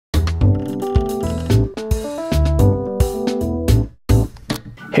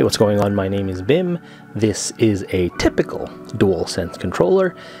Hey, what's going on? My name is Bim. This is a typical DualSense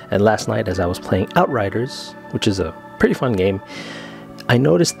controller, and last night as I was playing Outriders, which is a pretty fun game, I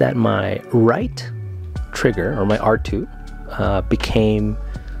noticed that my right trigger, or my R2, became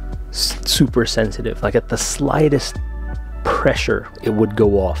super sensitive. Like at the slightest pressure it would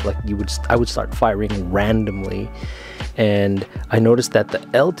go off. Like I would start firing randomly, and I noticed that the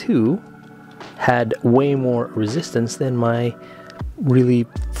L2 had way more resistance than my really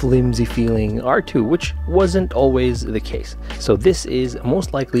flimsy feeling R2, which wasn't always the case. So this is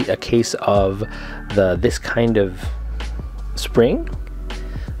most likely a case of this kind of spring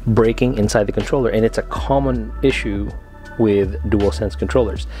breaking inside the controller, and it's a common issue with DualSense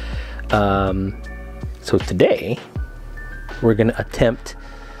controllers. So today we're gonna attempt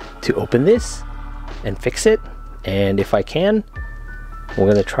to open this and fix it, and if I can, we're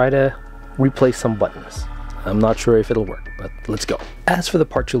gonna try to replace some buttons. I'm not sure if it'll work, but let's go. As for the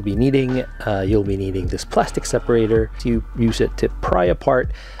parts you'll be needing this plastic separator. You use it to pry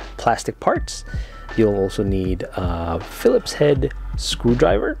apart plastic parts. You'll also need a Phillips head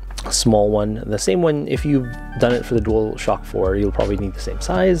screwdriver, a small one, the same one. If you've done it for the DualShock 4, you'll probably need the same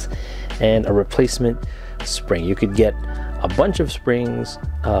size, and a replacement spring. You could get a bunch of springs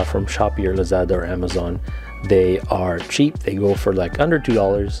from Shopee or Lazada or Amazon. They are cheap. They go for like under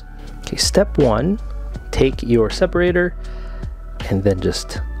 $2. Okay, step one, take your separator and then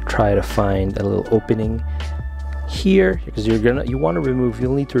just try to find a little opening here, because you'll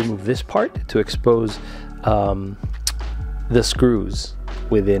need to remove this part to expose the screws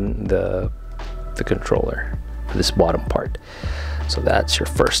within the controller, this bottom part. So that's your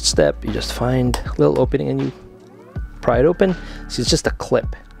first step. You just find a little opening and you pry it open. See, it's just a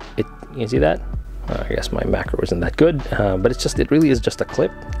clip. You can see that? I guess my macro isn't that good, but it really is just a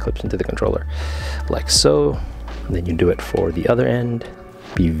clip. It clips into the controller like so. And then you do it for the other end.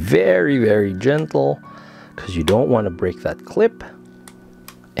 Be very, very gentle, because you don't want to break that clip.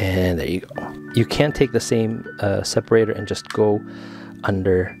 And there you go. You can take the same separator and just go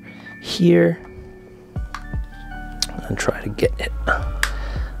under here and try to get it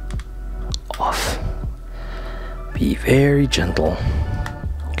off. Be very gentle.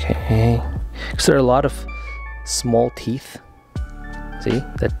 Okay. Because there are a lot of small teeth, see,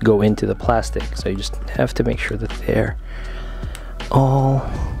 that go into the plastic, so you just have to make sure that they're all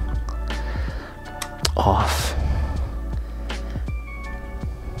off.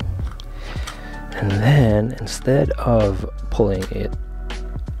 And then instead of pulling it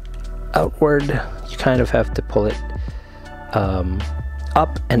outward, you kind of have to pull it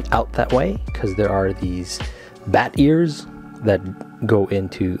up and out that way, because there are these bat ears that go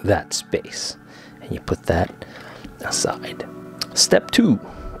into that space, and you put that aside. Step 2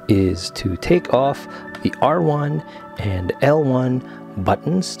 is to take off the R1 and L1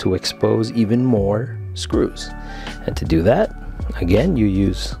 buttons to expose even more screws. And to do that, again, you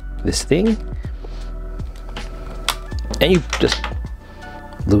use this thing and you just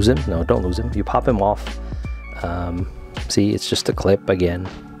lose him. No, don't lose him. You pop him off. See, it's just a clip again,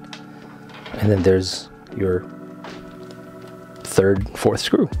 and then there's your third, fourth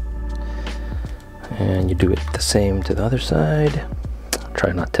screw, and you do it the same to the other side.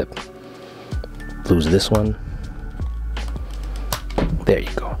 Try not to lose this one. There you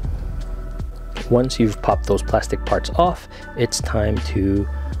go. Once you've popped those plastic parts off, it's time to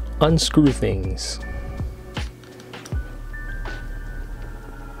unscrew things.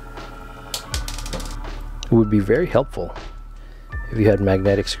 It would be very helpful if you had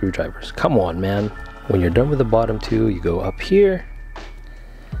magnetic screwdrivers. Come on, man. When you're done with the bottom two, you go up here.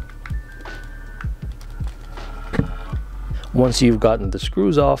 Once you've gotten the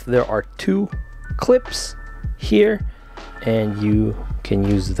screws off, there are 2 clips here, and you can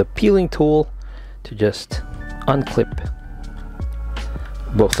use the peeling tool to just unclip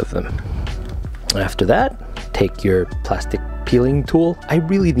both of them. After that, take your plastic peeling tool. I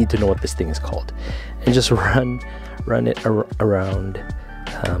really need to know what this thing is called, and just run it around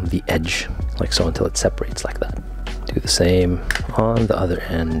the edge like so until it separates like that. Do the same on the other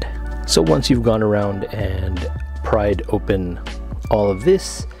end. So once you've gone around and pried open all of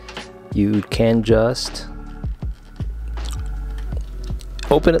this, you can just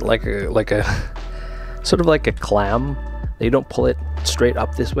open it like a sort of like a clam. You don't pull it straight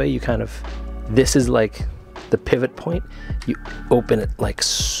up this way. You kind of, this is like the pivot point. You open it like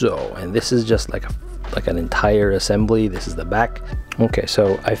so, and this is just like an entire assembly. This is the back. Okay,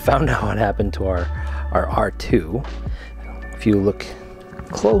 so I found out what happened to our R2. If you look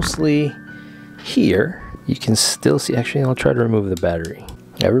closely here, you can still see, actually I'll try to remove the battery.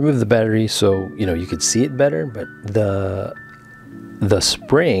 I removed the battery so you could see it better, but the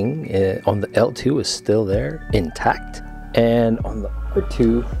spring on the L2 is still there, intact. And on the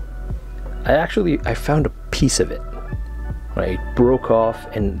R2, I found a piece of it. Right, broke off,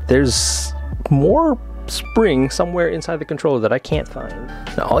 and there's more spring somewhere inside the controller that I can't find.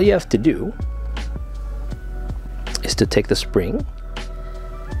 Now all you have to do is to take the spring,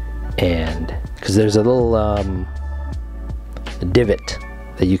 and because there's a little divot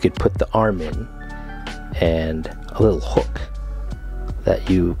that you could put the arm in, and a little hook that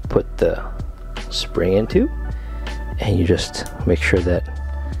you put the spring into, and you just make sure that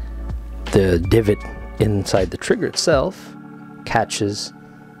the divot inside the trigger itself catches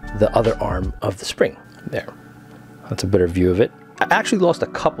the other arm of the spring. There, that's a better view of it. I actually lost a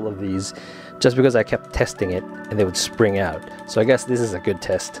couple of these just because I kept testing it and they would spring out. So I guess this is a good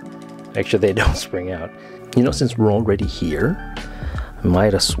test. Make sure they don't spring out. You know, since we're already here, I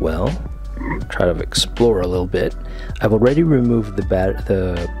might as well try to explore a little bit. I've already removed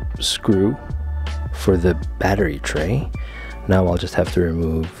the screw for the battery tray. Now I'll just have to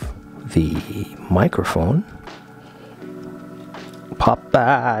remove the microphone. Pop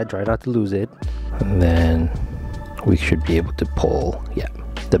that, try not to lose it. And then we should be able to pull, yeah,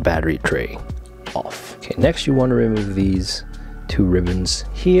 the battery tray off. Okay, next you want to remove these two ribbons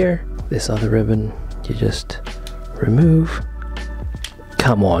here. This other ribbon, you just remove.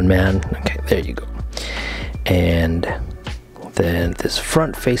 Come on, man. Okay, there you go. And then this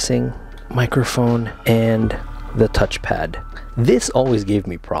front-facing microphone and the touchpad. This always gave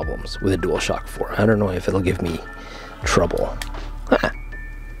me problems with a DualShock 4. I don't know if it'll give me trouble. Ah,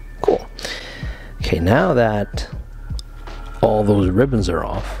 cool. Okay, now that all those ribbons are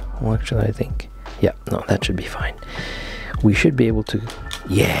off, well, actually I think, yeah, no, that should be fine. We should be able to,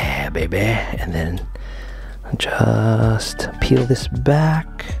 yeah, baby, and then just peel this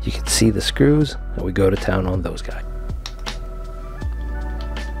back. You can see the screws, and we go to town on those guys.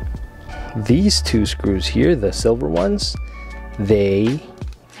 These two screws here, the silver ones, they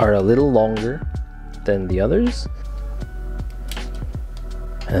are a little longer than the others.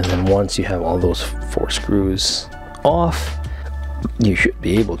 And then once you have all those 4 screws off, you should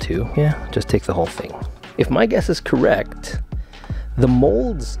be able to, yeah, just take the whole thing. If my guess is correct, the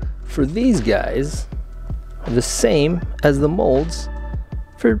molds for these guys are the same as the molds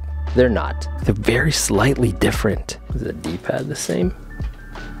for, they're not. They're very slightly different. Is the D-pad the same?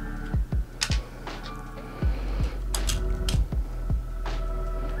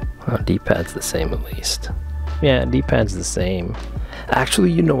 Oh, D-pad's the same at least. Yeah, D-pad's the same.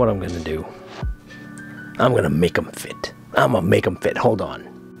 Actually, you know what I'm gonna do? I'm gonna make them fit. I'm gonna make them fit. Hold on.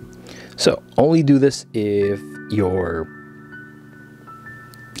 So, only do this if you're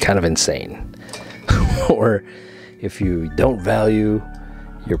kind of insane. Or if you don't value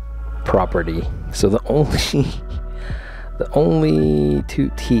your property. So the only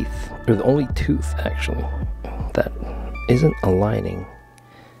two teeth, or the only tooth actually, that isn't aligning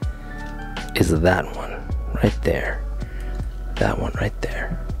is that one right there. That one right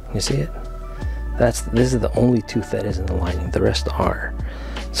there. You see it? This is the only tooth that isn't aligning. The rest are.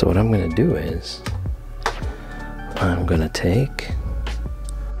 So what I'm gonna do is I'm gonna take.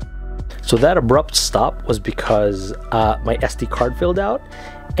 So that abrupt stop was because my SD card filled out,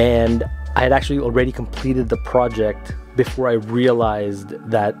 and I had actually already completed the project before I realized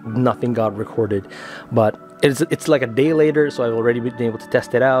that nothing got recorded. But it's like a day later, so I've already been able to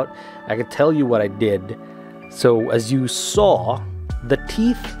test it out. I can tell you what I did. So as you saw, the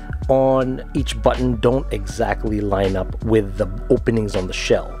teeth on each button don't exactly line up with the openings on the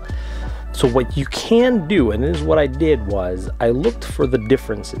shell. So what you can do, and this is what I did, was I looked for the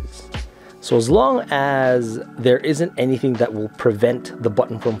differences. So as long as there isn't anything that will prevent the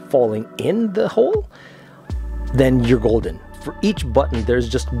button from falling in the hole, then you're golden. For each button, there's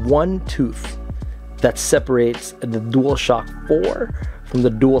just one tooth that separates the DualShock 4 from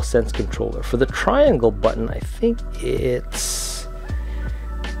the DualSense controller. For the triangle button, I think it's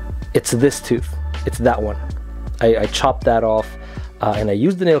this tooth. It's that one. I chopped that off, and I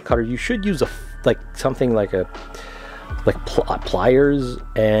used the nail cutter. You should use something like pliers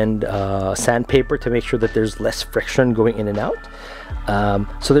and sandpaper to make sure that there's less friction going in and out.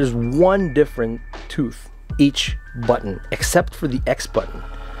 So there's one different tooth each button, except for the X button.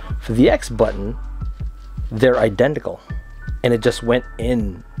 For the X button, they're identical, and it just went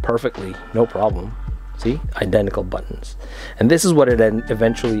in perfectly, no problem. See, identical buttons. And this is what it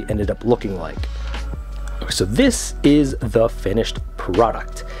eventually ended up looking like. Okay, so this is the finished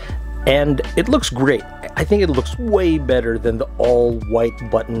product, and it looks great. I think it looks way better than the all white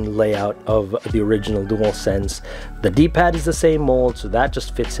button layout of the original DualSense. The D-pad is the same mold, so that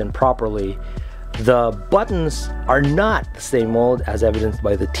just fits in properly. The buttons are not the same mold as evidenced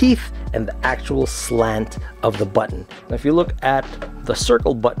by the teeth and the actual slant of the button. Now if you look at the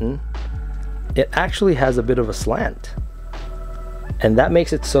circle button, it actually has a bit of a slant, and that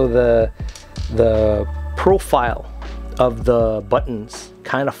makes it so the profile of the buttons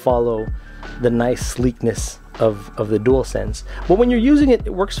kind of follow the nice sleekness of the DualSense. But when you're using it,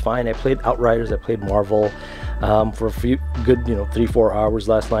 it works fine. I played Outriders, I played Marvel for a few good 3-4 hours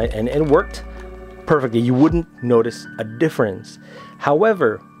last night, and it worked perfectly. You wouldn't notice a difference.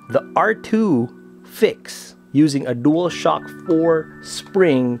 However, the R2 fix using a DualShock 4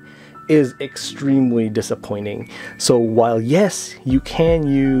 spring is extremely disappointing. So while yes, you can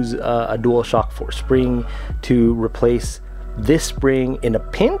use a DualShock 4 spring to replace this spring in a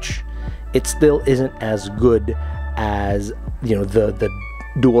pinch, it still isn't as good as the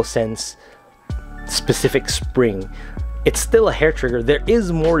DualSense specific spring. It's still a hair trigger. There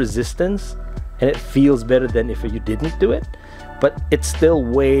is more resistance, and it feels better than if you didn't do it, but it's still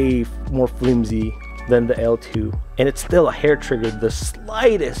way more flimsy than the L2, and it's still a hair trigger. The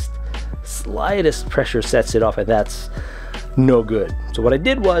slightest pressure sets it off, and that's no good. So what I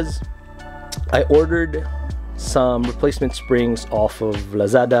did was I ordered some replacement springs off of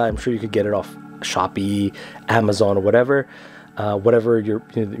Lazada. I'm sure you could get it off Shopee, Amazon, or whatever your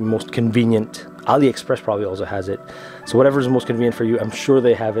most convenient. AliExpress probably also has it. So whatever is most convenient for you, I'm sure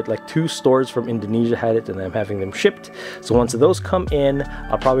they have it. Like 2 stores from Indonesia had it, and I'm having them shipped. So once those come in,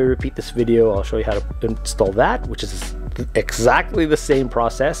 I'll probably repeat this video. I'll show you how to install that, which is exactly the same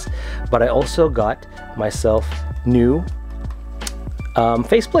process. But I also got myself new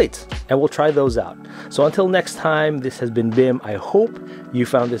faceplates, and we'll try those out. So until next time, this has been Bim. I hope you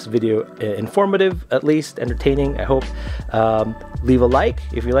found this video informative, at least entertaining. I hope. Leave a like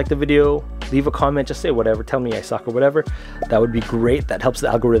if you like the video. Leave a comment, just say whatever, tell me I suck or whatever. That would be great. That helps the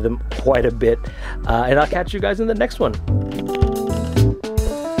algorithm quite a bit. And I'll catch you guys in the next one.